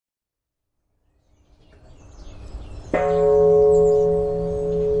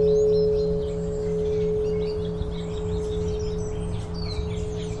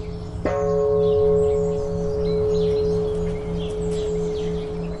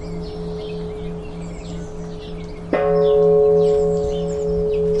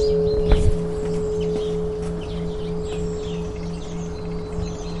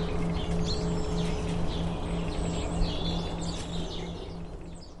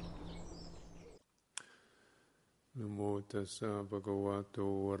tassa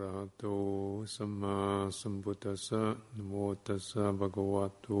bhagavato arahato samma sambuddhassa. Namo tassa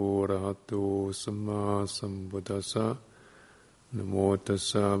bhagavato arahato samma sambuddhassa. Namo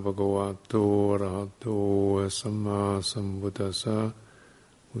tassa bhagavato arahato samma sambuddhassa.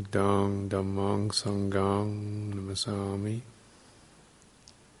 Buddhaṃ Dhammāṃ Saṅghāṃ Namasāmi.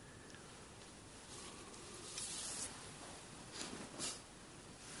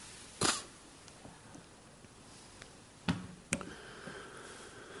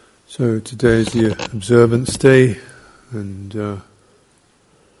 So today is the observance day, and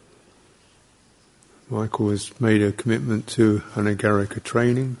Michael has made a commitment to anagarika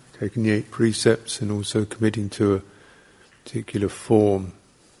training, taking the 8 precepts and also committing to a particular form.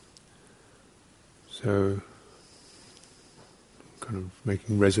 So, kind of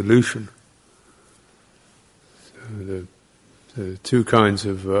making resolution. So the 2 kinds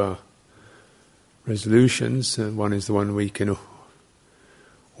of resolutions. One is the one we can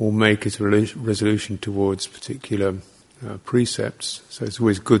all make as a resolution towards particular precepts. So it's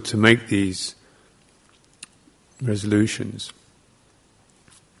always good to make these resolutions.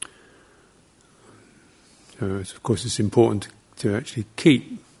 Of course, it's important to actually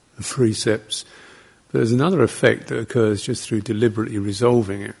keep the precepts. But there's another effect that occurs just through deliberately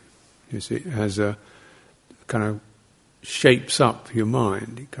resolving it. You see, it has a kind of shapes up your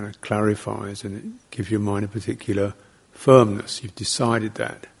mind. It kind of clarifies and it gives your mind a particular firmness. You've decided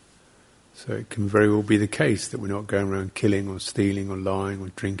that. So it can very well be the case that we're not going around killing or stealing or lying or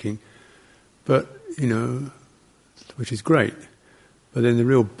drinking. But, which is great. But then the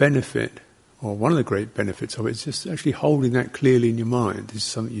real benefit, or one of the great benefits of it, is just actually holding that clearly in your mind. This is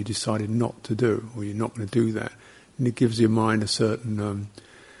something you decided not to do, or you're not going to do that. And it gives your mind a certain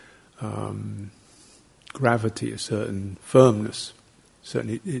gravity, a certain firmness.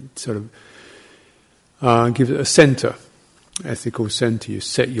 Certainly it sort of gives it a centre, ethical centre. You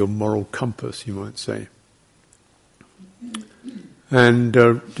set your moral compass, you might say. And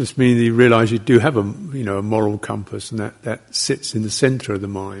just meaning you realise you do have a moral compass, and that sits in the centre of the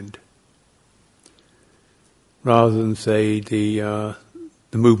mind, rather than say the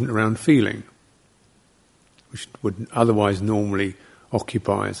movement around feeling, which would otherwise normally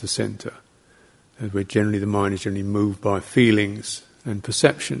occupy as the centre. As where generally the mind is generally moved by feelings and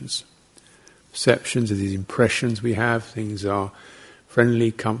perceptions. Perceptions are these impressions we have. Things are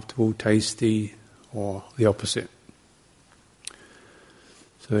friendly, comfortable, tasty, or the opposite.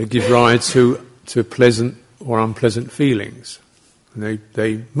 So they give rise to pleasant or unpleasant feelings. And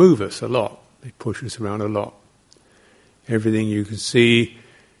they move us a lot. They push us around a lot. Everything you can see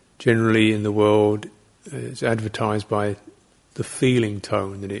generally in the world is advertised by the feeling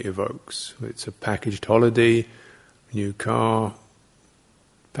tone that it evokes. It's a packaged holiday, a new car,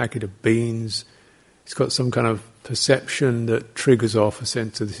 packet of beans. It's got some kind of perception that triggers off a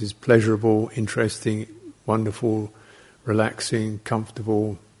sense of this is pleasurable, interesting, wonderful, relaxing,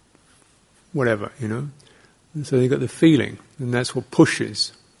 comfortable, whatever, And so you've got the feeling, and that's what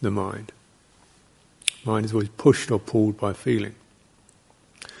pushes the mind. Mind is always pushed or pulled by feeling.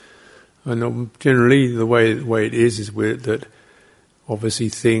 And generally the way it is that obviously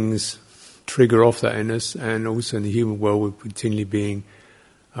things trigger off that in us, and also in the human world we're continually being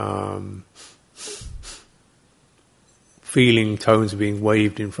feeling tones are being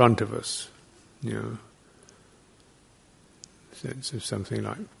waved in front of us, sense of something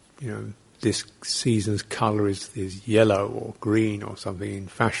like, this season's colour is yellow or green or something in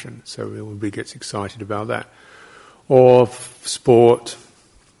fashion, so everybody gets excited about that. Or sport,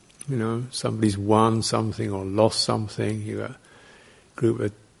 somebody's won something or lost something. You've got a group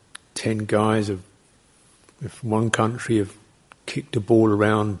of 10 guys from one country have kicked a ball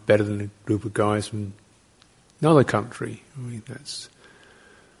around better than a group of guys from another country. I mean, that's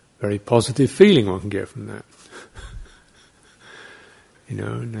a very positive feeling one can get from that.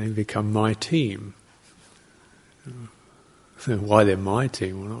 And they become my team. Why they're my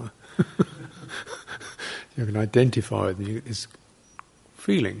team? Well, you can identify with them. You get this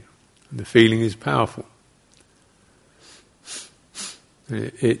feeling, and the feeling is powerful.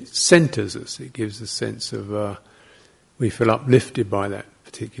 It centres us. It gives a sense of we feel uplifted by that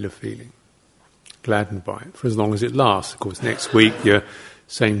particular feeling, gladdened by it for as long as it lasts. Of course, next week your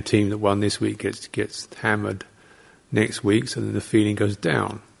same team that won this week gets hammered next week, so then the feeling goes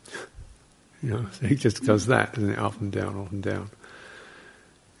down. So it just does that, doesn't it? Up and down, up and down.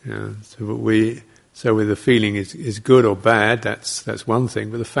 So whether the feeling is good or bad, that's one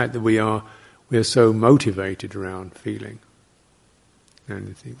thing. But the fact that we are so motivated around feeling, and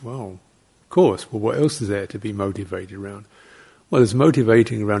you think, well, of course. Well, what else is there to be motivated around? Well, there's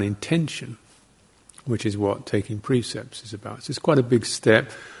motivating around intention. which is what taking precepts is about. So it's quite a big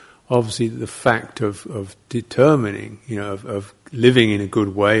step. Obviously, the fact of determining, of living in a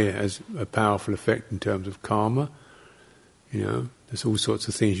good way has a powerful effect in terms of karma. There's all sorts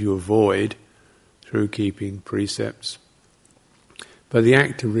of things you avoid through keeping precepts. But the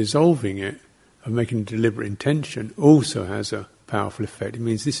act of resolving it, of making a deliberate intention, also has a powerful effect. It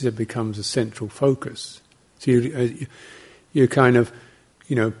means this becomes a central focus. So you kind of,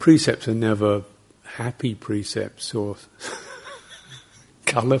 precepts are never happy precepts or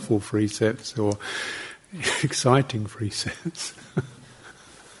colourful precepts or exciting precepts.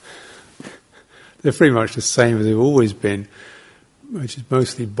 They're pretty much the same as they've always been, which is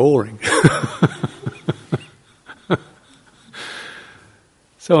mostly boring.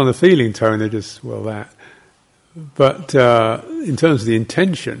 So on the feeling tone, they're just, that. But in terms of the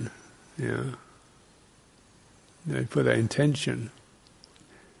intention, you put that intention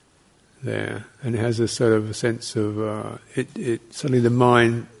there, and it has a sort of a sense of it suddenly the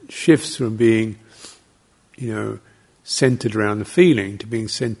mind shifts from being centered around the feeling to being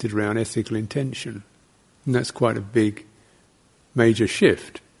centered around ethical intention, and that's quite a big major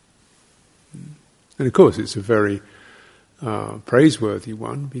shift. And of course it's a very praiseworthy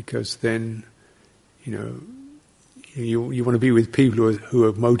one, because then you want to be with people who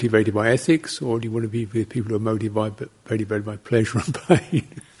are motivated by ethics, or do you want to be with people who are motivated by pleasure and pain?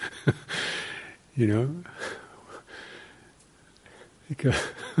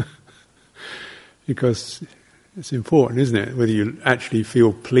 Because it's important, isn't it? Whether you actually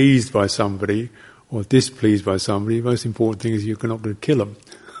feel pleased by somebody or displeased by somebody, the most important thing is you're not going to kill them.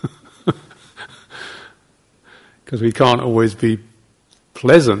 Because we can't always be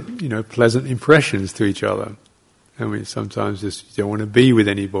pleasant impressions to each other. I mean, sometimes just you don't want to be with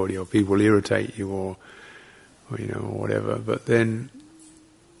anybody, or people irritate you, or whatever. But then,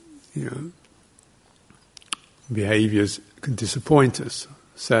 behaviours can disappoint us,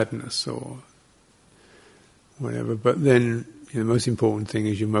 sadness or whatever. But then, the most important thing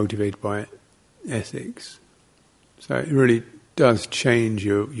is you're motivated by ethics. So it really does change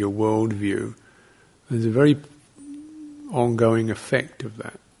your worldview. There's a very ongoing effect of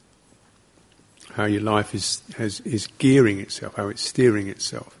that. How your life is gearing itself, how it's steering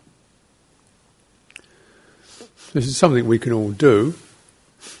itself. This is something we can all do,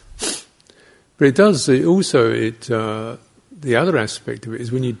 but it does also. The other aspect of it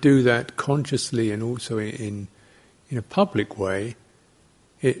is when you do that consciously and also in a public way,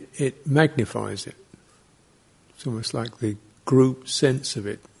 it magnifies it. It's almost like the group sense of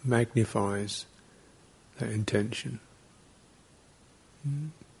it magnifies that intention.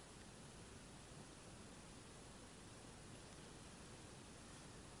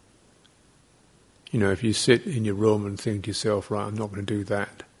 If you sit in your room and think to yourself, right, I'm not going to do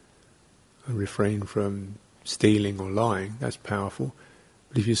that, and refrain from stealing or lying, that's powerful.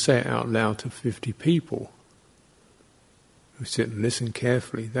 But if you say it out loud to 50 people who sit and listen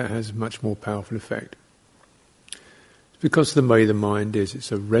carefully, that has a much more powerful effect. It's because of the way the mind is.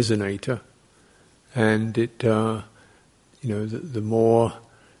 It's a resonator, and it, the more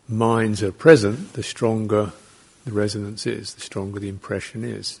minds are present, the stronger the resonance is, the stronger the impression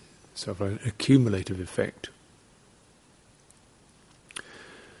is. So an accumulative effect.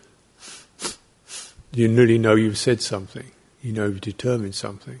 You really know you've said something. You know you've determined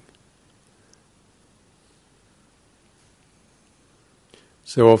something.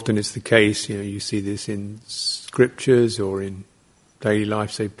 So often it's the case, you see this in scriptures or in daily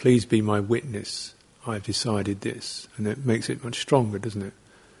life, say, please be my witness, I've decided this. And it makes it much stronger, doesn't it?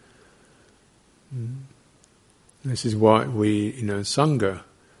 This is why we, Sangha,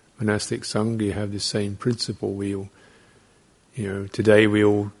 monastic Sangha, you have the same principle. We all, today we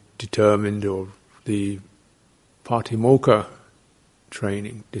all determined, or the Patimokkha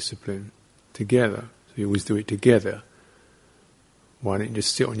training discipline together. So you always do it together. Why don't you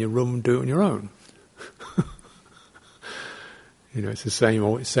just sit on your room and do it on your own? It's the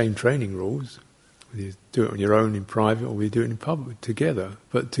same training rules. Whether you do it on your own in private or we do it in public together.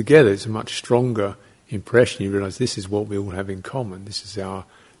 But together it's a much stronger impression. You realise this is what we all have in common. This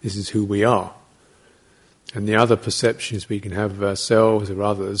is who we are. And the other perceptions we can have of ourselves or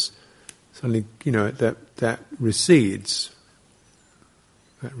others, suddenly, that recedes.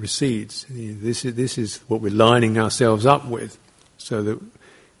 That recedes. This is what we're lining ourselves up with. So that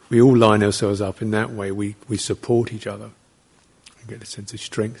we all line ourselves up in that way, we support each other. We get a sense of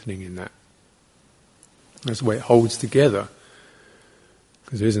strengthening in that. That's the way it holds together.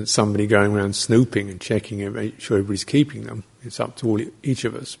 Because there isn't somebody going around snooping and checking and making sure everybody's keeping them. It's up to each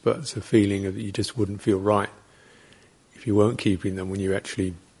of us, but it's a feeling of that you just wouldn't feel right if you weren't keeping them when you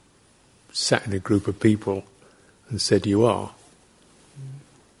actually sat in a group of people and said you are.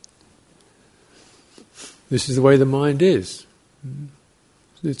 This is the way the mind is.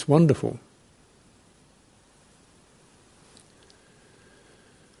 It's wonderful.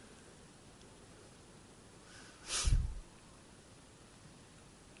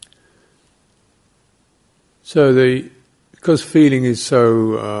 So because feeling is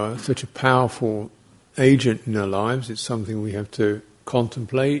such a powerful agent in our lives, it's something we have to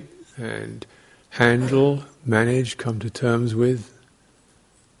contemplate and handle, manage, come to terms with,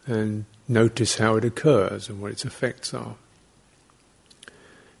 and notice how it occurs and what its effects are.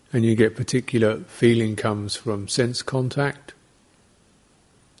 And you get particular feeling comes from sense contact,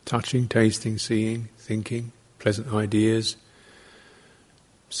 touching, tasting, seeing, thinking, pleasant ideas,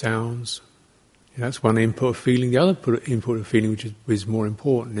 sounds. That's one input of feeling. The other input of feeling, which is more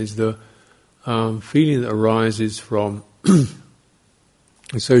important, is the feeling that arises from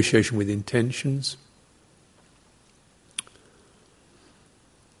association with intentions,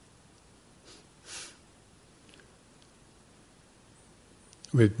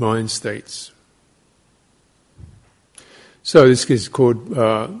 with mind states. So this is called,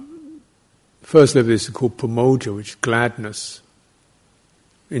 first level this is called pamoja, which is gladness.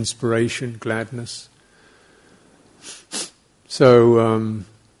 Inspiration, gladness. So,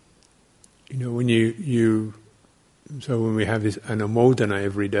 when when we have this anumodana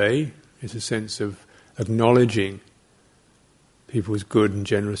every day, it's a sense of acknowledging people's good and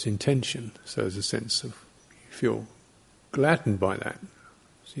generous intention. So there's a sense of, you feel gladdened by that.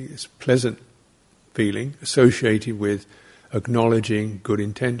 See, it's a pleasant feeling associated with acknowledging good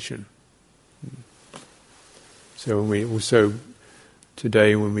intention. So when we also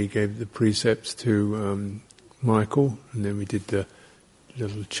today, when we gave the precepts to Michael, and then we did the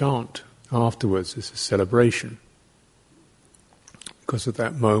little chant afterwards, it's a celebration. Because at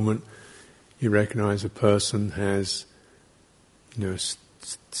that moment, you recognize a person has,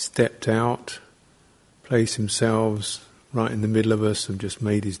 stepped out, placed themselves right in the middle of us, and just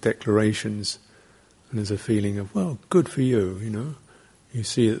made his declarations, and there's a feeling of, well, good for you, You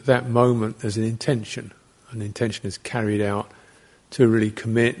see at that moment there's an intention. An intention is carried out to really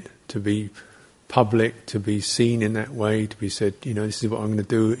commit, to be public, to be seen in that way, to be said, this is what I'm going to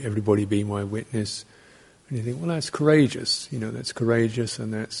do, everybody be my witness. And you think, well, that's courageous, that's courageous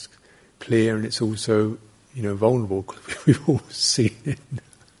and that's clear, and it's also, vulnerable, because we've all seen it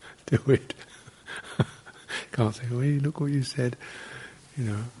do it. Can't say, well, look what you said,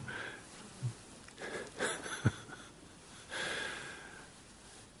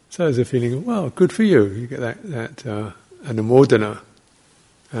 So there's a feeling of, well, good for you. You get that anumodana.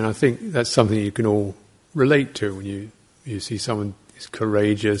 And I think that's something you can all relate to when you see someone is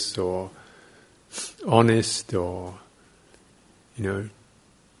courageous or honest or,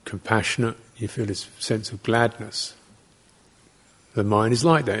 compassionate. You feel this sense of gladness. The mind is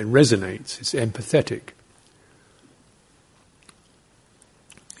like that. It resonates. It's empathetic.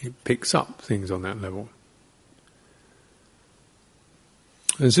 It picks up things on that level.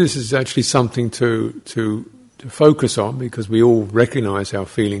 And this is actually something to focus on, because we all recognise how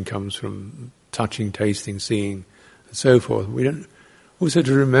feeling comes from touching, tasting, seeing, and so forth. We don't also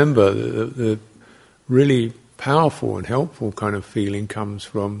to remember that the really powerful and helpful kind of feeling comes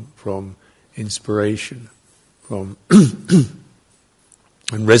from inspiration, from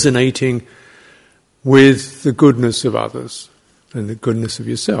and resonating with the goodness of others and the goodness of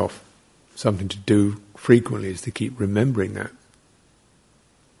yourself. Something to do frequently is to keep remembering that.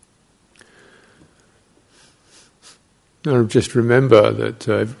 Now, just remember that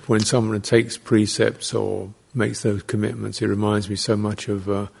when someone takes precepts or makes those commitments, it reminds me so much of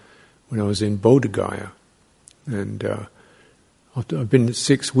when I was in Bodh Gaya. And I've been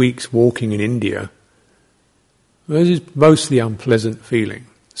 6 weeks walking in India. This is mostly unpleasant feeling.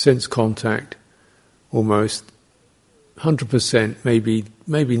 Sense contact, almost 100%, maybe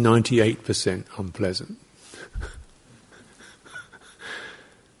 98% unpleasant.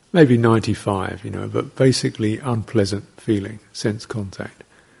 Maybe 95, but basically unpleasant feeling, sense contact.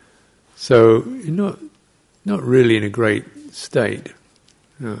 So you're not really in a great state.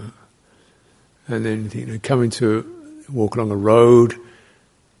 And then coming to walk along a road,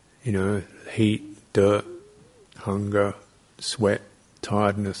 heat, dirt, hunger, sweat,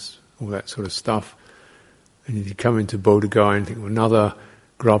 tiredness, all that sort of stuff. And you come into Bodh Gaya and think, well, another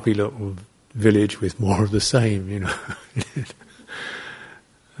grubby little village with more of the same,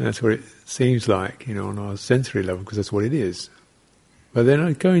 That's what it seems like, on our sensory level, because that's what it is. But then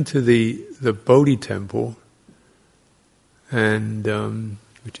I go into the Bodhi temple, and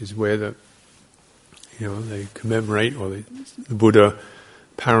which is where they commemorate, or the Buddha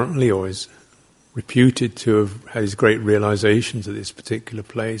apparently, or is reputed to have had his great realizations at this particular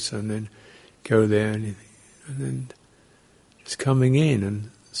place, and then go there, and then it's coming in,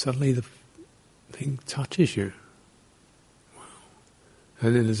 and suddenly the thing touches you. Wow.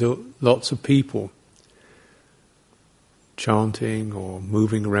 And then there's lots of people chanting or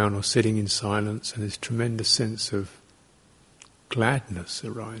moving around or sitting in silence, and this tremendous sense of gladness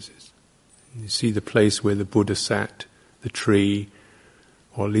arises. And you see the place where the Buddha sat, the tree,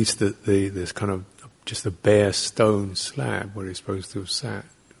 or at least there's kind of just a bare stone slab where he's supposed to have sat.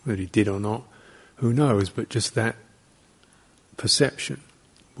 Whether he did or not, who knows? But just that perception,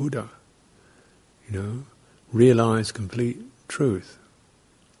 Buddha, realize complete truth.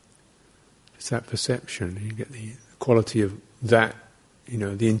 It's that perception. You get the quality of that,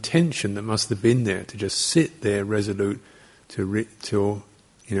 the intention that must have been there to just sit there resolute to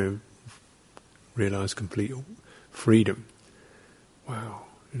realize complete freedom. Wow,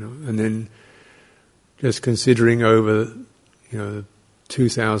 and then just considering over,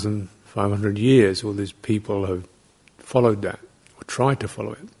 2,500 years, all these people have followed that, or tried to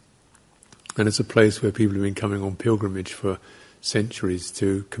follow it. And it's a place where people have been coming on pilgrimage for centuries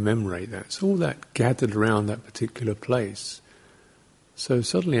to commemorate that. So all that gathered around that particular place. So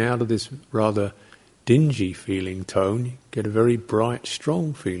suddenly out of this rather dingy feeling tone, you get a very bright,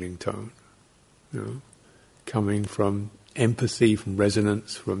 strong feeling tone, coming from empathy, from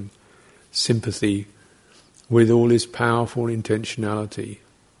resonance, from sympathy, with all this powerful intentionality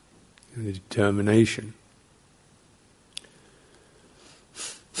and the determination.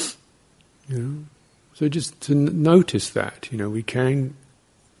 So just to notice that, we can,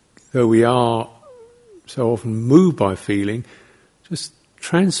 though we are so often moved by feeling, just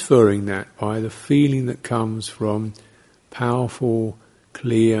transferring that by the feeling that comes from powerful,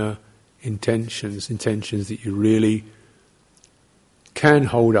 clear intentions that you really can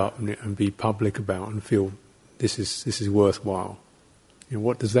hold up and be public about and feel this is worthwhile.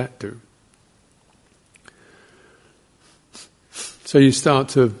 What does that do? So you start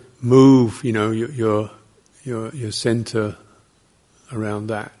to move, your center around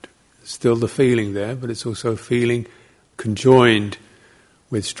that. Still the feeling there, but it's also feeling conjoined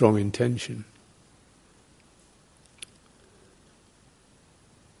with strong intention.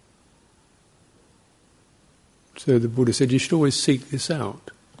 So the Buddha said you should always seek this out.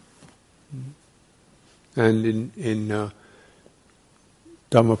 And in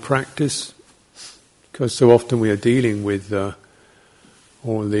Dhamma practice, because so often we are dealing with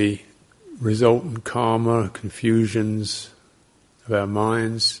all the resultant karma, confusions of our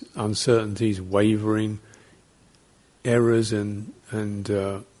minds, uncertainties, wavering, errors and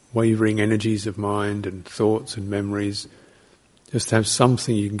wavering energies of mind and thoughts and memories, just to have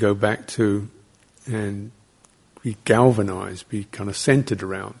something you can go back to and be galvanized, be kind of centered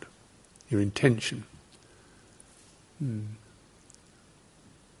around your intention.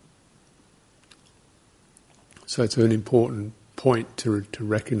 So it's an important point to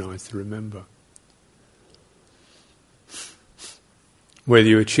recognize, to remember. Whether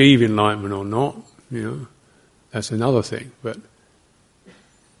you achieve enlightenment or not, that's another thing. But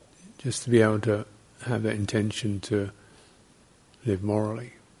just to be able to have that intention to live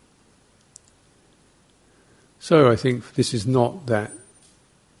morally. So I think this is not that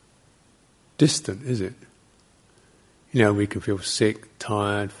distant, is it? We can feel sick,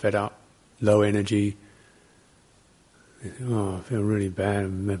 tired, fed up, low energy. I feel really bad,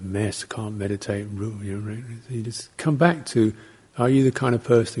 I'm a mess, I can't meditate. You just come back to, are you the kind of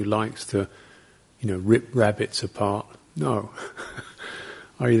person who likes to, rip rabbits apart? No.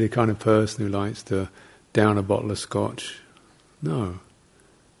 Are you the kind of person who likes to down a bottle of scotch? No.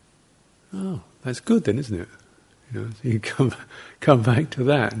 Oh, that's good then, isn't it? So you come back to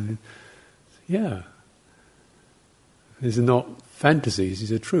that, and these are not fantasies;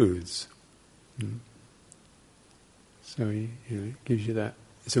 these are truths. So it gives you that.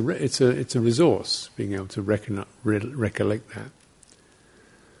 It's a resource, being able to recollect that.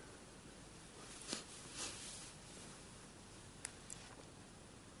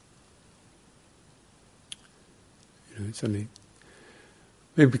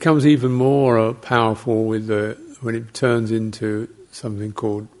 It becomes even more powerful when it turns into something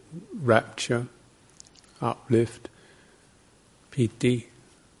called rapture, uplift, piti.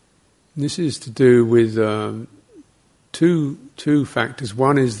 And this is to do with two factors.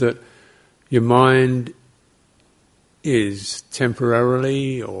 One is that your mind is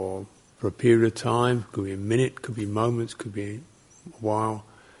temporarily or for a period of time, could be a minute, could be moments, could be a while,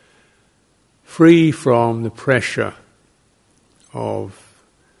 free from the pressure of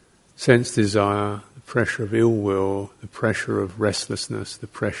sense desire, the pressure of ill will, the pressure of restlessness, the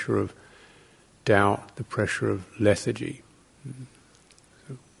pressure of doubt, the pressure of lethargy.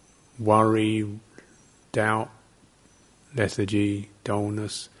 So worry, doubt, lethargy,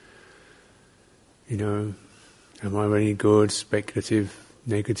 dullness, am I any good, speculative,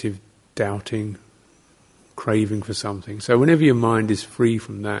 negative, doubting, craving for something. So whenever your mind is free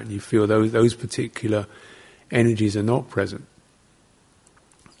from that and you feel those particular energies are not present,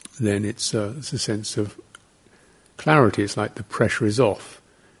 then it's a sense of clarity. It's like the pressure is off.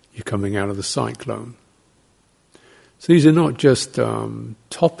 You're coming out of the cyclone. So these are not just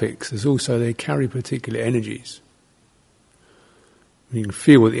topics, there's also, they carry particular energies. You can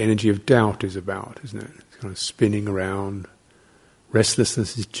feel what the energy of doubt is about, isn't it? It's kind of spinning around.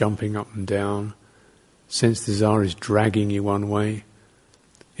 Restlessness is jumping up and down. Sense desire is dragging you one way.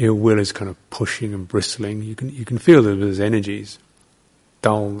 Ill will is kind of pushing and bristling. You can feel that there's energies.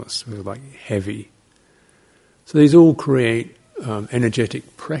 Dullness, like heavy. So these all create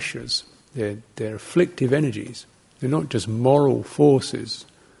energetic pressures. They're afflictive energies. They're not just moral forces,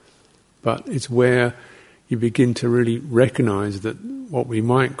 but it's where you begin to really recognize that what we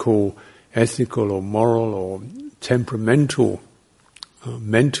might call ethical or moral or temperamental,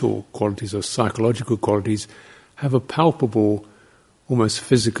 mental qualities or psychological qualities have a palpable, almost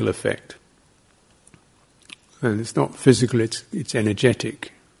physical effect. And it's not physical, it's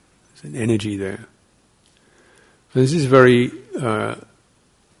energetic. There's an energy there. And this is very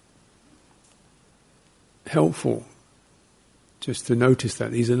helpful, just to notice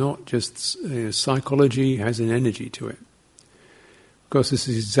that. These are not just, psychology has an energy to it. Of course, this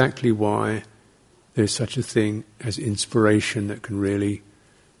is exactly why there's such a thing as inspiration that can really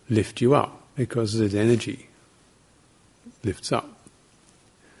lift you up, because there's energy lifts up.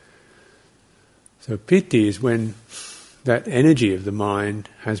 So piti is when that energy of the mind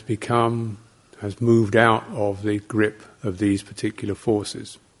has moved out of the grip of these particular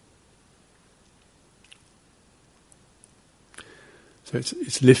forces. So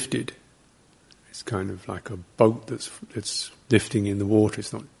it's lifted. It's kind of like a boat that's lifting in the water.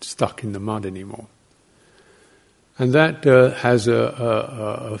 It's not stuck in the mud anymore. And that has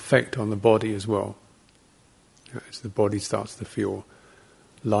a effect on the body as well. As the body starts to feel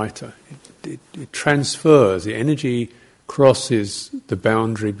lighter, it transfers. The energy crosses the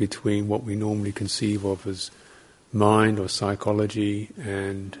boundary between what we normally conceive of as mind or psychology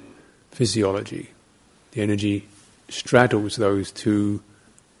and physiology. The energy straddles those two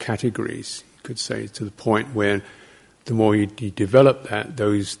categories, you could say, to the point where the more you develop that,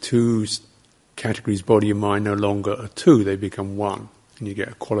 those two categories, body and mind, no longer are two, they become one. And you get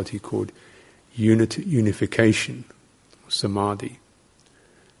a quality called unification, samadhi.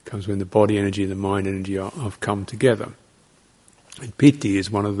 It comes when the body energy and the mind energy have come together. And piti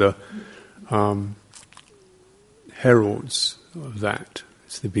is one of the heralds of that.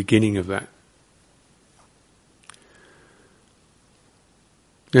 It's the beginning of that.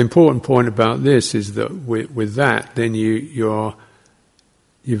 The important point about this is that with that, then you've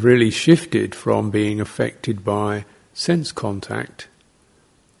really shifted from being affected by sense contact,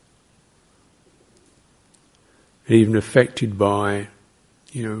 and even affected by,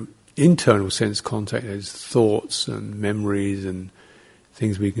 internal sense contact as thoughts and memories and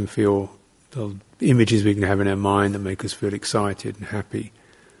things we can feel, the images we can have in our mind that make us feel excited and happy.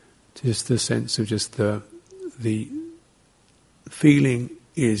 Just the sense of just the feeling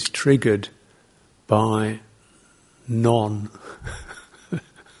is triggered by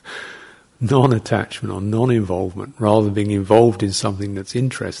non-attachment or non-involvement, rather than being involved in something that's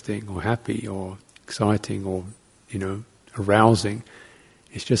interesting or happy or exciting or, arousing.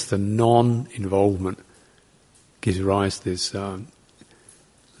 It's just the non-involvement gives rise to this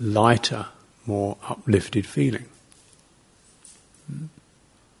lighter, more uplifted feeling.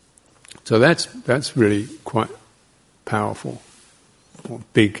 So that's really quite powerful, or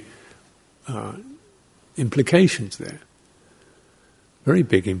big implications there. Very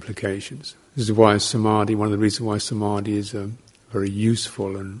big implications. This is why samadhi, one of the reasons why samadhi is a very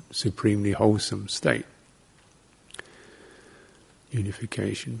useful and supremely wholesome state.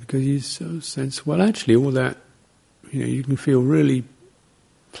 Unification, because you so sense, well, actually all that, you can feel really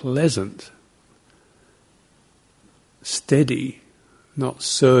pleasant, steady, not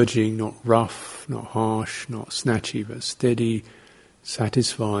surging, not rough, not harsh, not snatchy, but steady,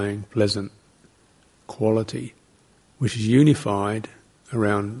 satisfying, pleasant quality, which is unified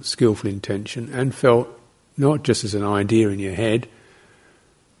around skillful intention and felt not just as an idea in your head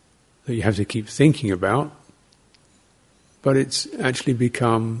that you have to keep thinking about, but it's actually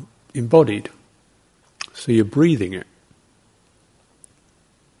become embodied. So you're breathing it.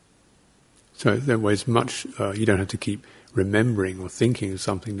 So in that way, it's much. You don't have to keep remembering or thinking of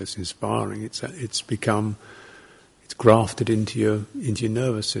something that's inspiring. It's grafted into your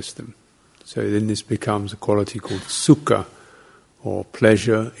nervous system. So then this becomes a quality called sukha, or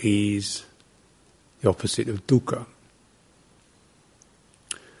pleasure, ease, the opposite of dukkha.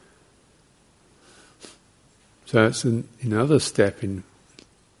 So that's another step in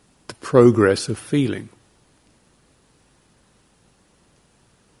the progress of feeling.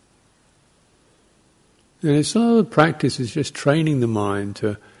 And some of the practice is just training the mind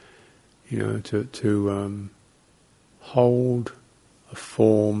to hold a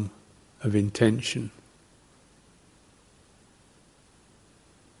form of intention.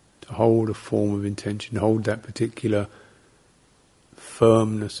 To hold a form of intention, hold that particular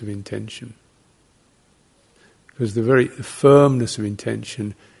firmness of intention. Because the firmness of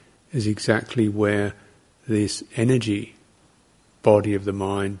intention is exactly where this energy body of the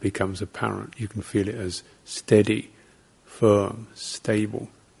mind becomes apparent. You can feel it as steady, firm, stable.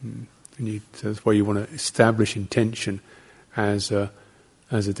 So that's why you want to establish intention as a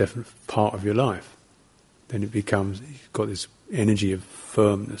definite part of your life. Then it becomes, you've got this energy of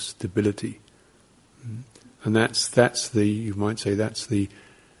firmness, stability. And that's the, you might say, that's the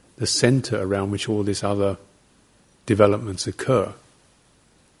center around which all these other developments occur.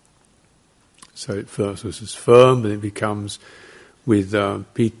 So it first was firm, but it becomes with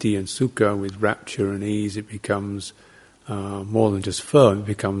piti and sukha, with rapture and ease, it becomes more than just firm, it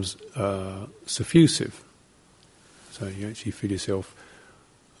becomes suffusive. So you actually feel yourself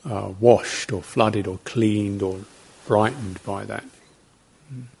washed or flooded or cleaned or brightened by that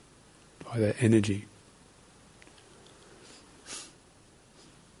energy.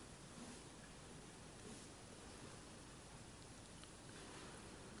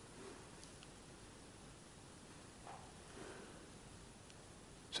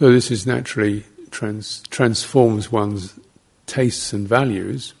 So this is naturally transforms one's tastes and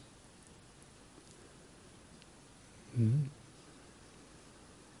values.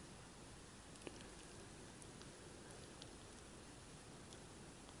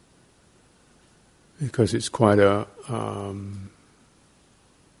 Because it's quite a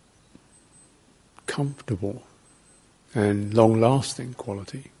comfortable and long-lasting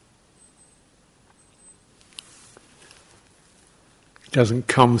quality. It doesn't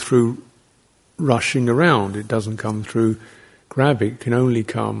come through rushing around, it doesn't come through grabbing, it can only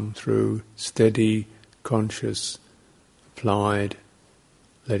come through steady, conscious, applied,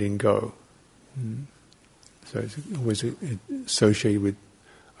 letting go. So it's always associated with,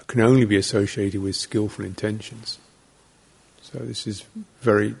 can only be associated with skillful intentions. So this is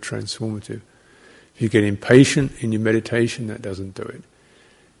very transformative. If you get impatient in your meditation, that doesn't do it.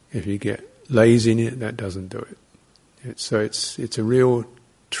 If you get lazy in it, that doesn't do it. It's a real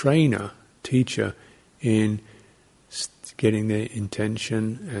teacher in getting the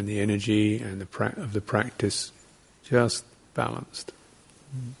intention and the energy and of the practice just balanced.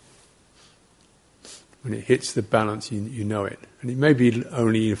 When it hits the balance, you know it. And it may be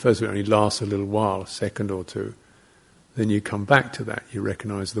only, first of all, it only lasts a little while, a second or two. Then you come back to that. You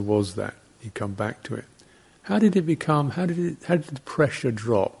recognise there was that. You come back to it. How did it become? How did the pressure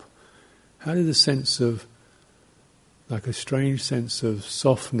drop? How did the sense of, like a strange sense of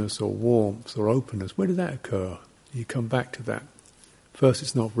softness or warmth or openness, where did that occur? You come back to that. First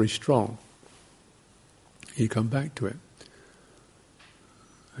it's not very strong. You come back to it.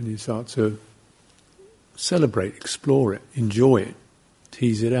 And you start to celebrate, explore it, enjoy it,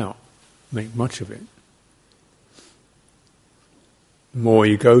 tease it out, make much of it. The more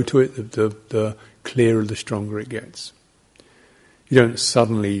you go to it, the clearer, the stronger it gets. You don't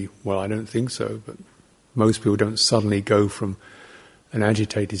suddenly, well, I don't think so, but most people don't suddenly go from an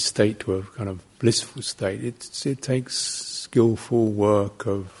agitated state to a kind of blissful state. It takes skillful work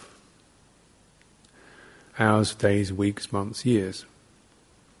of hours, days, weeks, months, years.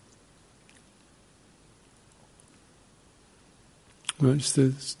 Well,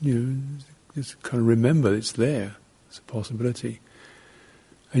 just kind of remember it's there. It's a possibility.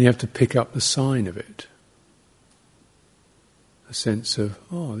 And you have to pick up the sign of it. A sense of,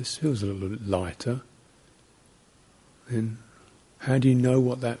 this feels a little bit lighter. Then how do you know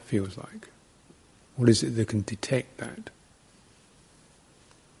what that feels like? What is it that can detect that?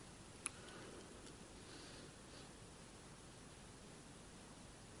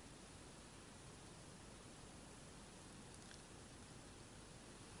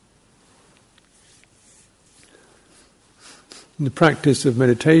 In the practice of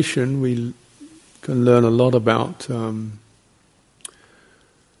meditation, we can learn a lot about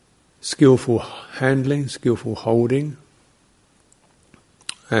skillful handling, skillful holding,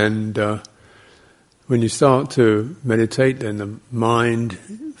 and when you start to meditate, then the mind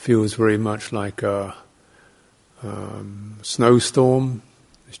feels very much like a snowstorm.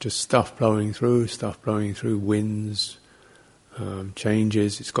 It's just stuff blowing through, winds,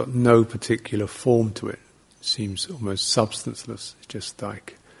 changes. It's got no particular form to it. It seems almost substanceless. It's just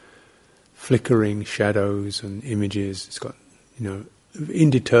like flickering shadows and images. It's got,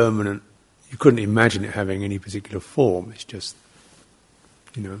 indeterminate. You couldn't imagine it having any particular form. It's just,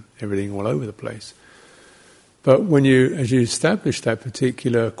 everything all over the place. But as you establish that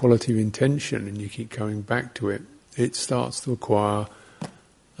particular quality of intention and you keep coming back to it, it starts to acquire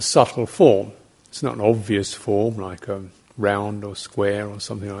a subtle form. It's not an obvious form like a round or square or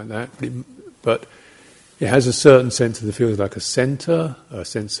something like that, but it has a certain sense that it feels like a center, a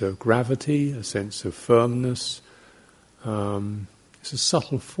sense of gravity, a sense of firmness. It's a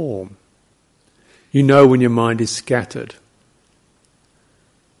subtle form. You know when your mind is scattered.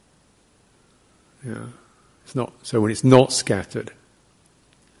 It's not. So when it's not scattered,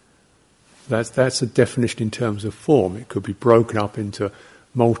 that's a definition in terms of form. It could be broken up into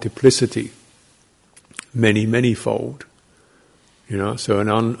multiplicity, many-fold. So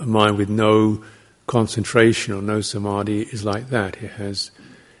a mind with no concentration or no samadhi is like that. It's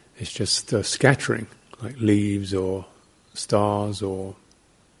just scattering, like leaves or stars or,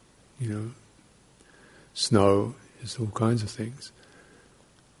 snow. There's all kinds of things.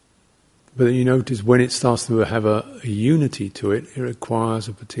 But then you notice when it starts to have a unity to it, it requires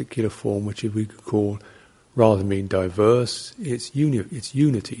a particular form, which we could call, rather than being diverse, it's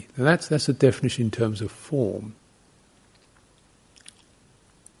unity. Now that's a definition in terms of form.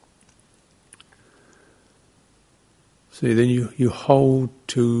 So then you hold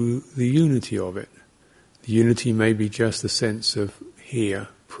to the unity of it. The unity may be just a sense of here,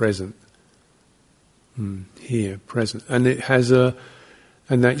 present. Here, present. And it has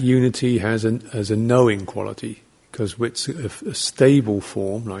and that unity has a knowing quality, because it's a stable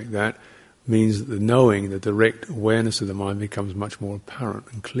form like that means that the knowing, the direct awareness of the mind becomes much more apparent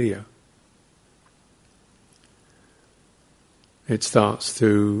and clear. It starts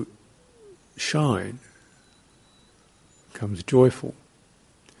to shine, becomes joyful.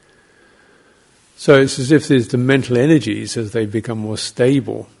 So it's as if the mental energies, as they become more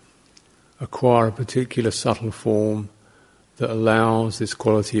stable, acquire a particular subtle form that allows this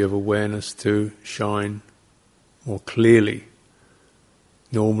quality of awareness to shine more clearly.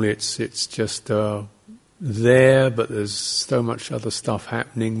 Normally it's just there, but there's so much other stuff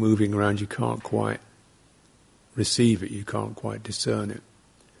happening, moving around, you can't quite receive it, you can't quite discern it.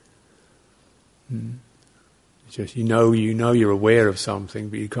 It's just you know you're aware of something,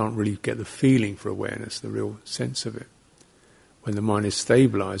 but you can't really get the feeling for awareness, the real sense of it. When the mind is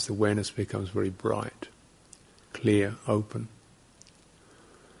stabilized, the awareness becomes very bright, clear, open.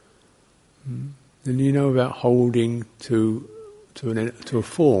 Then you know about holding to a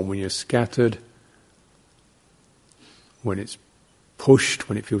form when you're scattered, when it's pushed,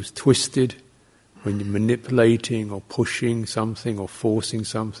 when it feels twisted, when you're manipulating or pushing something or forcing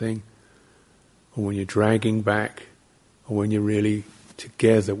something, or when you're dragging back, or when you're really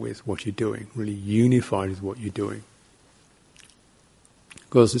together with what you're doing, really unified with what you're doing.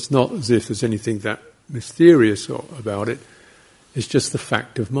 Because it's not as if there's anything that mysterious about it, it's just the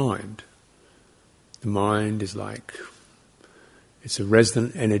fact of mind. The mind is like, it's a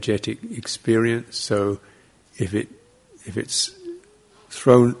resonant energetic experience, so if it's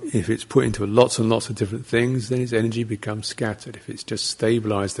put into lots and lots of different things, then its energy becomes scattered. If it's just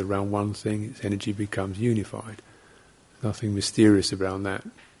stabilized around one thing, its energy becomes unified. Nothing mysterious around that,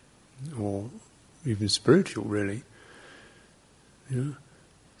 or even spiritual, really.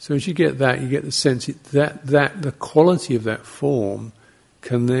 So as you get that, you get the sense that the quality of that form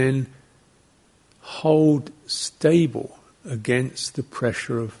can then hold stable against the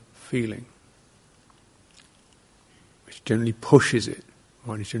pressure of feeling, which generally pushes it.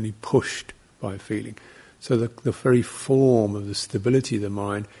 Mind is generally pushed by feeling. So the very form of the stability of the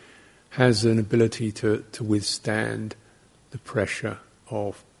mind has an ability to withstand the pressure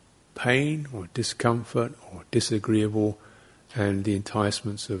of pain or discomfort or disagreeable and the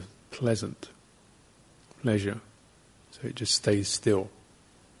enticements of pleasure. So it just stays still.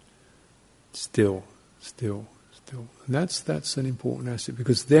 Still. And that's an important aspect,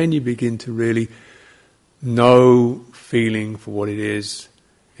 because then you begin to really know feeling for what it is.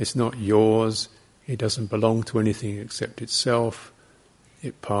 It's not yours. It doesn't belong to anything except itself.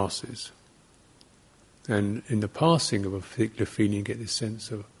 It passes. And in the passing of a particular feeling, you get this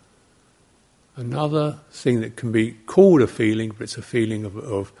sense of another thing that can be called a feeling, but it's a feeling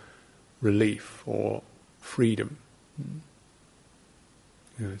of relief or freedom.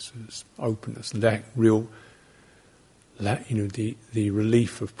 it's openness, the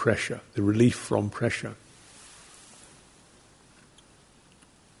relief of pressure, the relief from pressure.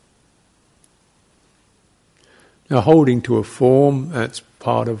 Now, holding to a form, that's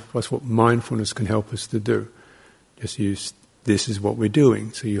what mindfulness can help us to do. Just use, this is what we're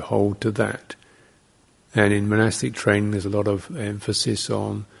doing, so you hold to that. And in monastic training, there's a lot of emphasis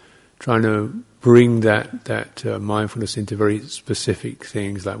on trying to bring that mindfulness into very specific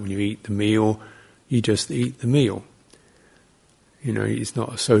things, like when you eat the meal, you just eat the meal. It's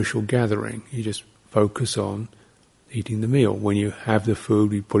not a social gathering. You just focus on eating the meal. When you have the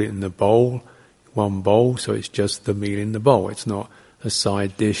food, you put it in the bowl, one bowl, so it's just the meal in the bowl. It's not a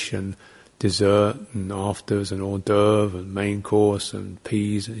side dish and dessert and afters and hors d'oeuvre and main course and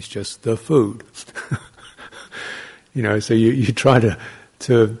peas. It's just the food. So you try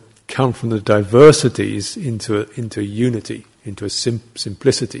to come from the diversities into unity, into a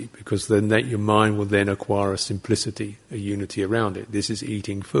simplicity, because then your mind will then acquire a simplicity, a unity around it. This is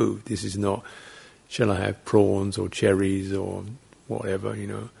eating food. This is not, shall I have prawns or cherries or whatever,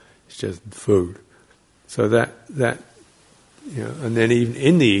 it's just food. So that and then even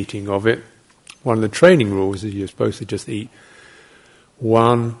in the eating of it, one of the training rules is you're supposed to just eat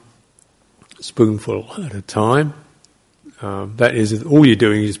one spoonful at a time. That is, all you're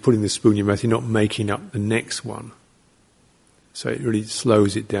doing is putting the spoon in your mouth, you're not making up the next one. So it really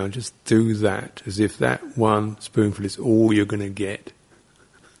slows it down. Just do that, as if that one spoonful is all you're going to get.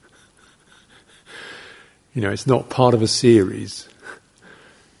 It's not part of a series.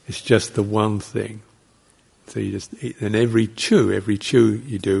 It's just the one thing. So you just eat, and every chew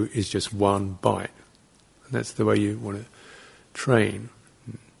you do is just one bite. And that's the way you want to train.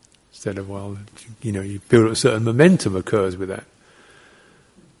 Instead of, you build up a certain momentum occurs with that.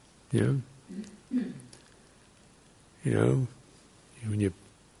 When you're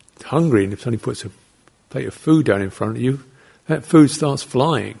hungry and if somebody puts a plate of food down in front of you, that food starts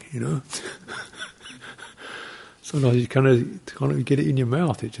flying, Sometimes you can't get it in your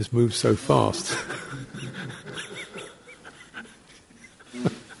mouth, it just moves so fast.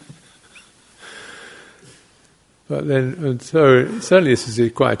 But then, and so certainly this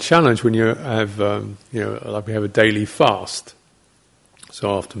is quite a challenge when you have, like we have a daily fast.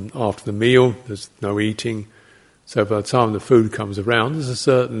 So after the meal, there's no eating. So by the time the food comes around, there's a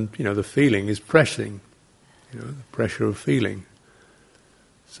certain, the feeling is pressing, the pressure of feeling.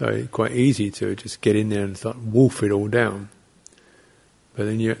 So it's quite easy to just get in there and start wolf it all down. But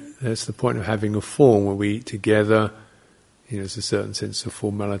then that's the point of having a form where we eat together. There's a certain sense of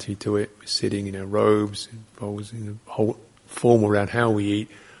formality to it. We're sitting in our robes, the whole form around how we eat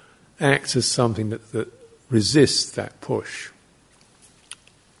acts as something that resists that push.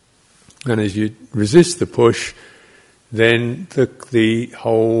 And as you resist the push, then the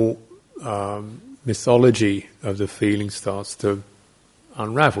whole mythology of the feeling starts to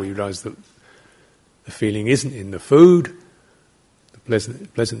unravel. You realise that the feeling isn't in the food, the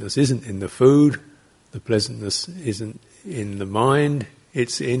pleasantness isn't in the food, the pleasantness isn't in the mind,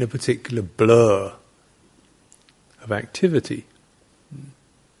 it's in a particular blur of activity.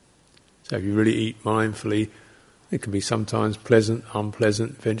 So if you really eat mindfully, it can be sometimes pleasant,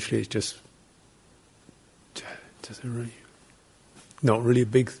 unpleasant, eventually it's just doesn't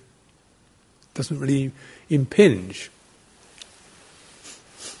really impinge.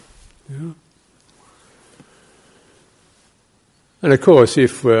 And of course,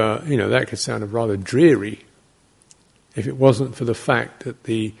 if that could sound rather dreary, if it wasn't for the fact that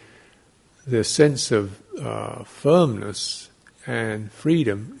the sense of firmness and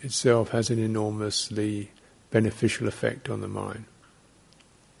freedom itself has an enormously beneficial effect on the mind.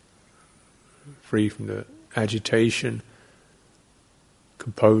 Free from the agitation,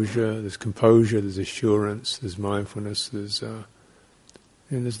 composure, there's assurance, there's mindfulness, there's no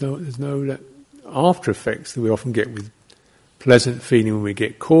that after effects that we often get with pleasant feeling when we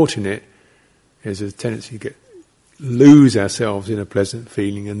get caught in it. There's a tendency to lose ourselves in a pleasant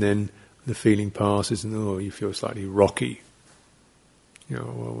feeling, and then the feeling passes and you feel slightly rocky.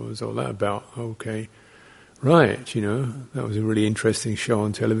 What was all that about? Okay, right, that was a really interesting show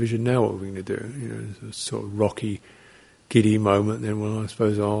on television, now what are we going to do? It's a sort of rocky, giddy moment, then I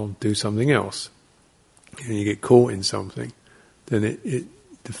suppose I'll do something else. And you get caught in something, then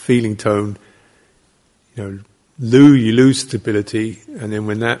the feeling tone, you lose stability, and then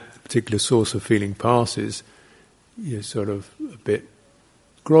when that particular source of feeling passes, you're sort of a bit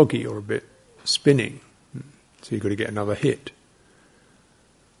groggy or a bit spinning. So you've got to get another hit.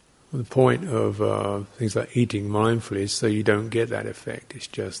 Well, the point of things like eating mindfully is so you don't get that effect. It's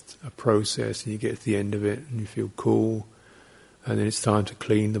just a process, and you get to the end of it and you feel cool, and then it's time to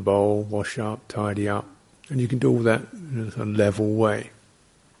clean the bowl, wash up, tidy up, and you can do all that in a level way,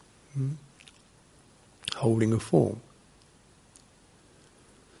 holding a form.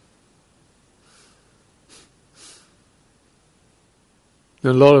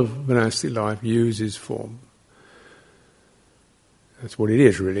 A lot of monastic life uses form. That's what it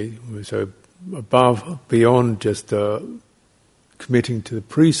is, really. So beyond just committing to the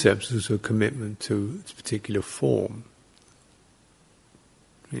precepts, there's a commitment to its particular form.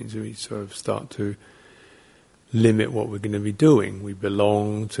 It means we sort of start to limit what we're going to be doing. We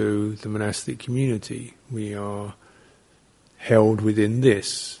belong to the monastic community. We are held within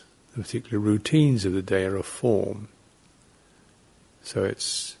this. The particular routines of the day are a form. So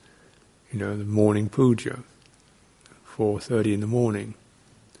it's, the morning puja, 4:30 in the morning.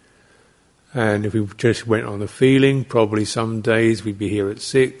 And if we just went on the feeling, probably some days we'd be here at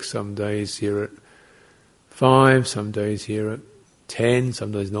 6, some days here at 5, some days here at 10,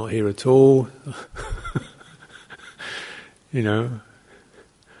 some days not here at all.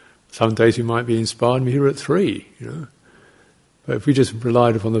 Some days we might be inspired and be here at 3, But if we just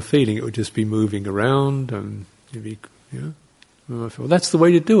relied upon the feeling, it would just be moving around and you'd be, Well, that's the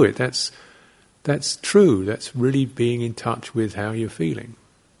way to do it. That's true. That's really being in touch with how you're feeling.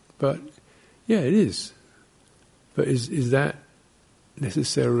 But yeah, it is. But is that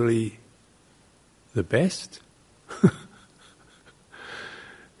necessarily the best?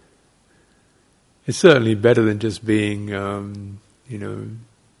 It's certainly better than just being,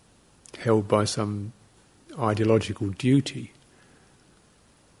 held by some ideological duty.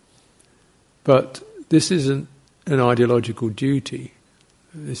 But this isn't an ideological duty.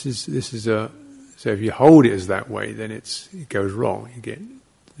 This is so if you hold it as that way, then it goes wrong. You get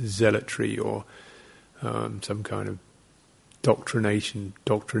zealotry or some kind of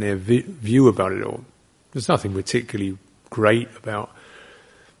doctrinaire view about it all. There's nothing particularly great about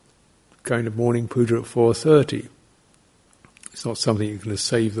going to morning puja at 4:30. It's not something you're going to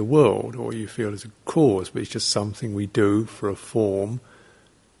save the world or you feel as a cause, but it's just something we do for a form,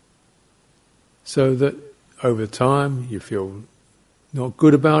 so that over time you feel not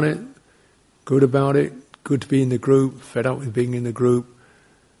good about it, good to be in the group, fed up with being in the group,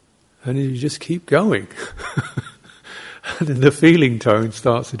 and you just keep going. And then the feeling tone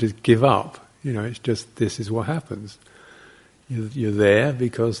starts to just give up. It's just, this is what happens. You're there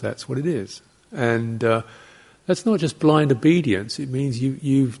because that's what it is. And that's not just blind obedience, it means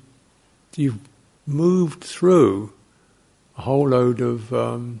you've moved through a whole load of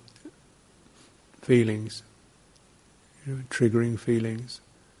feelings, triggering feelings,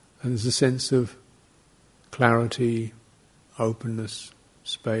 and there's a sense of clarity, openness,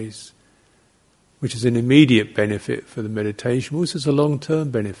 space, which is an immediate benefit for the meditation, but also it's a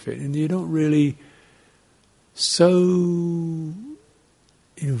long-term benefit, and you're not really so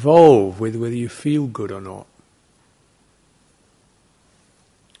involved with whether you feel good or not,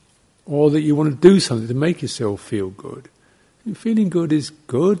 or that you want to do something to make yourself feel good. Feeling good is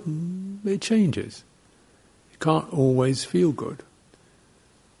good, but it changes. You can't always feel good.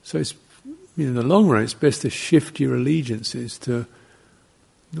 So it's, in the long run, it's best to shift your allegiances to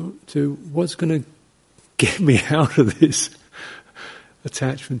what's going to get me out of this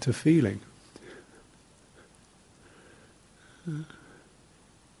attachment to feeling. And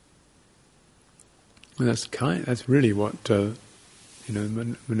that's really what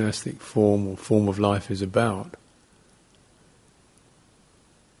monastic form or form of life is about.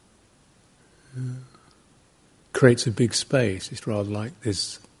 Creates a big space. It's rather like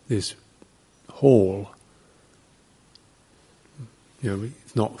this hall.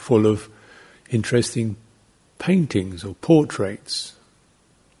 It's not full of interesting paintings or portraits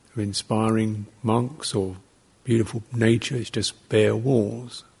of inspiring monks or beautiful nature. It's just bare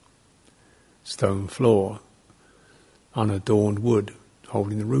walls, stone floor, unadorned wood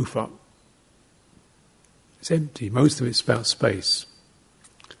holding the roof up. It's empty. Most of it's about space.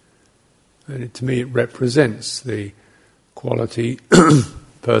 And to me it represents the quality,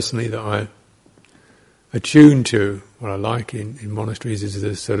 personally, that I attune to. What I like in monasteries is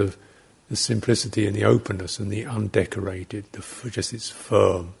the sort of the simplicity and the openness and the undecorated, just it's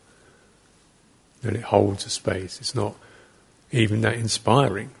firm, that it holds a space. It's not even that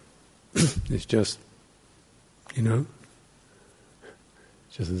inspiring. It's just,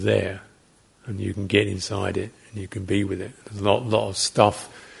 just there, and you can get inside it and you can be with it. There's a lot of stuff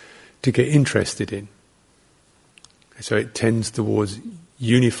to get interested in. So it tends towards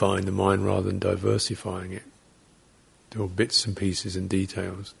unifying the mind rather than diversifying it. There are bits and pieces and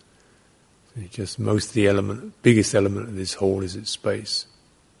details. It's just biggest element of this whole is its space.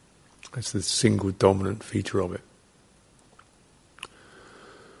 That's the single dominant feature of it.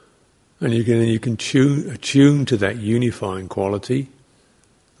 And you can attune to that unifying quality.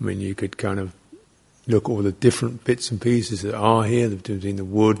 I mean, you could kind of look at all the different bits and pieces that are here, between the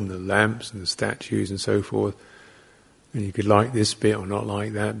wood and the lamps and the statues and so forth. And you could like this bit or not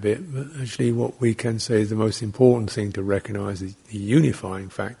like that bit. But actually what we can say is the most important thing to recognize, the unifying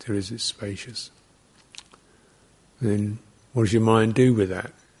factor, is it's spacious. And then what does your mind do with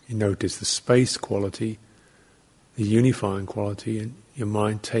that? You notice the space quality, the unifying quality, and your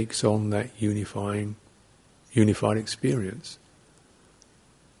mind takes on that unified experience.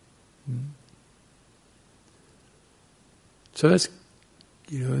 So that's,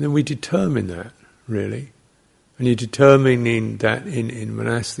 and then we determine that, really. And you're determining that in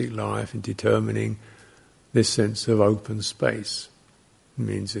monastic life, and determining this sense of open space. It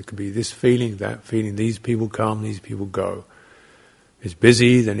means it could be this feeling, that feeling, these people come, these people go. It's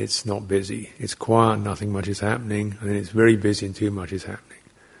busy, then it's not busy. It's quiet, nothing much is happening, and then it's very busy and too much is happening.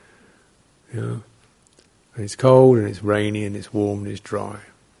 And it's cold, and it's rainy, and it's warm, and it's dry.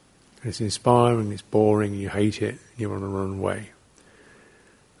 And it's inspiring, it's boring, and you hate it, and you want to run away.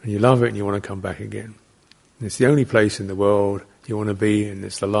 And you love it, and you want to come back again. And it's the only place in the world you want to be, and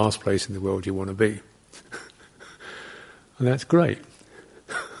it's the last place in the world you want to be. And that's great.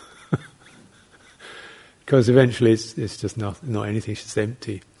 Because eventually it's just not anything, it's just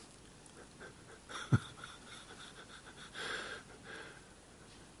empty.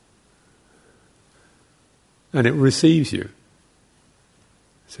 And it receives you. It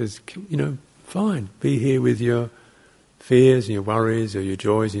says, fine, be here with your fears and your worries or your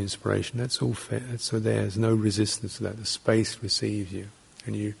joys and inspiration. That's all fair. So there's no resistance to that. The space receives you.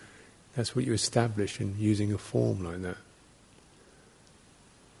 And that's what you establish in using a form like that.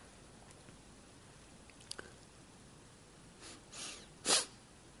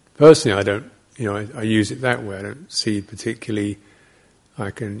 Personally, I don't, I use it that way. I don't see particularly, I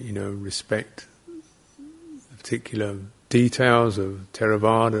can, respect particular details of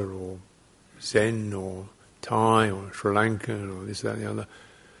Theravada or Zen or Thai or Sri Lankan or this, that and the other.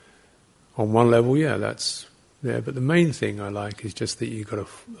 On one level, that's there. But the main thing I like is just that you've got a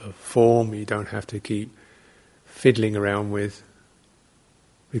form you don't have to keep fiddling around with,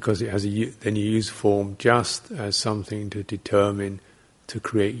 because it has then you use form just as something to determine, to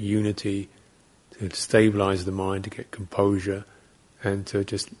create unity, to stabilize the mind, to get composure, and to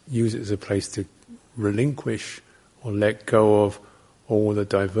just use it as a place to relinquish or let go of all the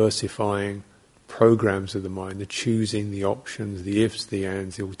diversifying programs of the mind, the choosing, the options, the ifs, the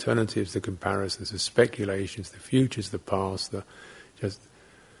ands, the alternatives, the comparisons, the speculations, the futures, the past, just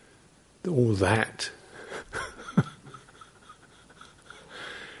all that.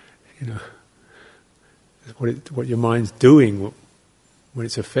 What your mind's doing when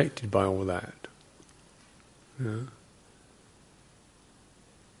it's affected by all that. And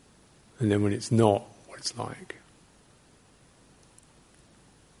then when it's not, what it's like.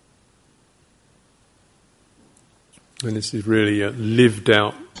 And this is really a lived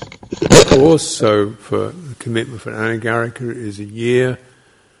out course. So for the commitment for Anagarika is a year.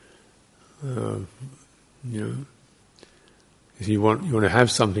 If you want to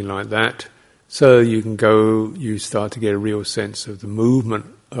have something like that, so you can go, you start to get a real sense of the movement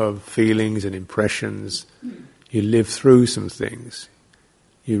of feelings and impressions. You live through some things.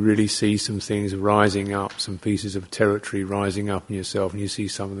 You really see some things rising up, some pieces of territory rising up in yourself, and you see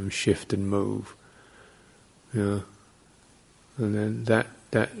some of them shift and move. And then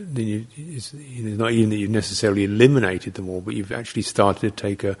it's not even that you've necessarily eliminated them all, but you've actually started to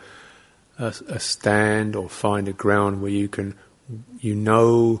take a stand or find a ground where you're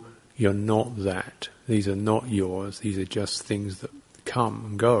not that. These are not yours. These are just things that come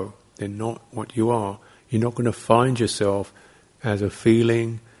and go. They're not what you are. You're not going to find yourself as a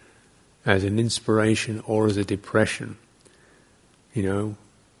feeling, as an inspiration, or as a depression.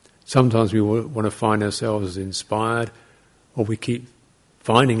 Sometimes we want to find ourselves as inspired, or we keep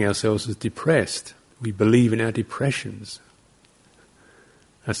finding ourselves as depressed. We believe in our depressions.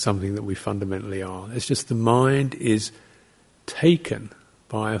 That's something that we fundamentally are. It's just the mind is taken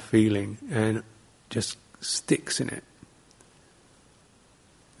by a feeling and just sticks in it.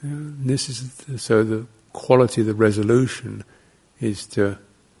 So the quality of the resolution is to,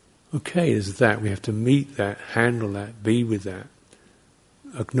 there's that. We have to meet that, handle that, be with that,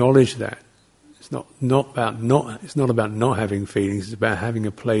 acknowledge that. It's not about not having feelings. It's about having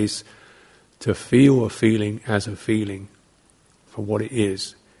a place to feel a feeling as a feeling for what it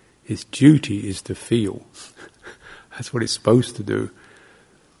is. Its duty is to feel. That's what it's supposed to do.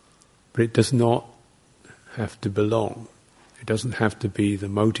 But it does not have to belong. It doesn't have to be the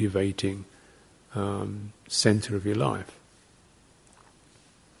motivating center of your life.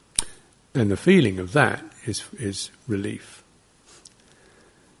 And the feeling of that is relief.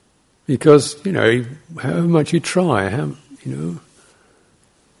 Because, however much you try,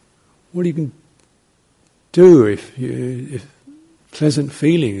 what you can do if pleasant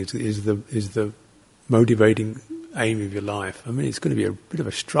feeling is the motivating aim of your life. I mean, it's going to be a bit of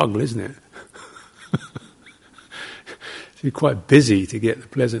a struggle, isn't it? You're quite busy to get the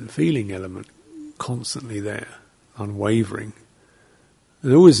pleasant feeling element constantly there, unwavering.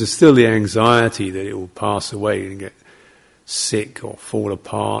 And always there's still the anxiety that it will pass away and get sick or fall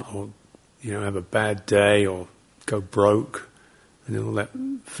apart or have a bad day or go broke, and then all that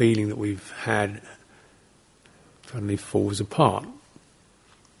feeling that we've had suddenly falls apart.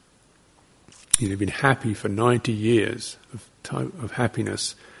 You've been happy for 90 years of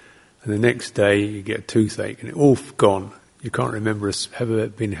happiness, and the next day you get a toothache and it's all gone. You can't remember ever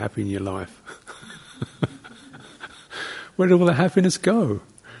been happy in your life. Where did all the happiness go? You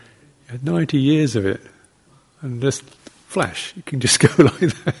had 90 years of it, and just flash, it can just go like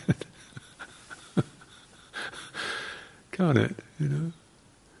that. Can't it?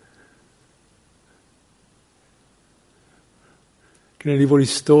 Can anybody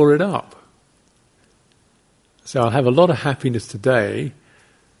store it up? So I'll have a lot of happiness today,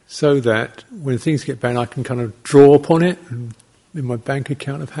 so that when things get bad, I can kind of draw upon it in my bank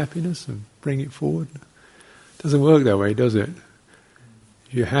account of happiness and bring it forward. It doesn't work that way, does it?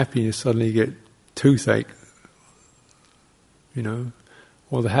 If you're happy and you suddenly get toothache,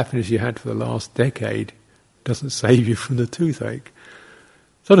 all the happiness you had for the last decade doesn't save you from the toothache.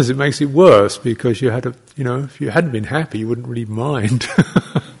 Sometimes it makes it worse because if you hadn't been happy, you wouldn't really mind.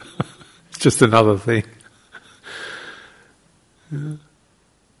 It's just another thing.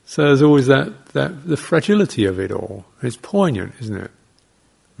 So there's always the fragility of it all. It's poignant, isn't it?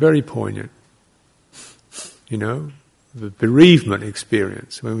 Very poignant. The bereavement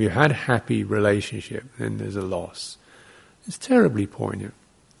experience, when we've had a happy relationship, then there's a loss. It's terribly poignant.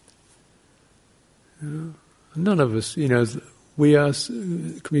 None of us, we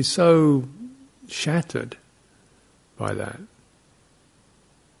can be so shattered by that.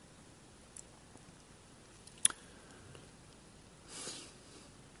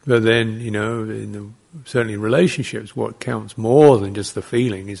 But then, certainly in relationships, what counts more than just the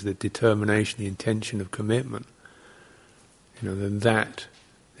feeling is the determination, the intention of commitment. Then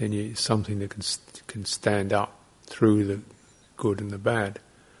it's something that can stand up through the good and the bad.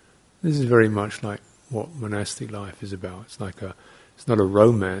 This is very much like what monastic life is about. It's not a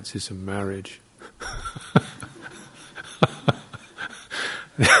romance, it's a marriage.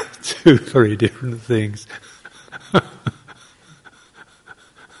 Two very different things.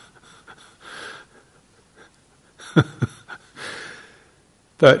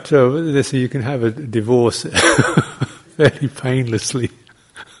 But so you can have a divorce fairly painlessly.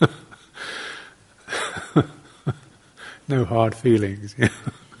 No hard feelings.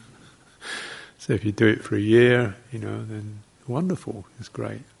 So if you do it for a year, then wonderful, it's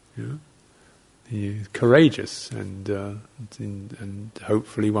great. You're courageous, and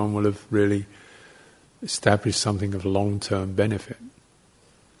hopefully one will have really established something of long-term benefit.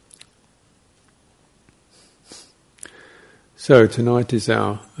 So tonight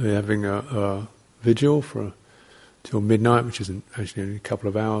we're having a vigil till midnight, which is actually only a couple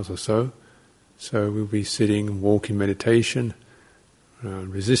of hours or so. So we'll be sitting and walking meditation,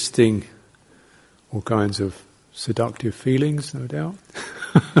 resisting all kinds of seductive feelings, no doubt,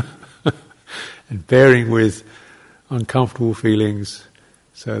 and bearing with uncomfortable feelings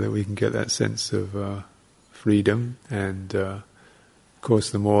so that we can get that sense of freedom. And of course,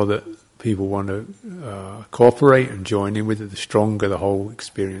 the more that people want to cooperate and join in with it, the stronger the whole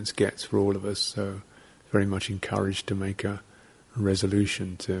experience gets for all of us. So very much encouraged to make a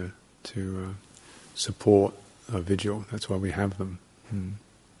resolution to support a vigil. That's why we have them.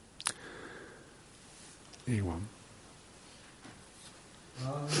 Anyone?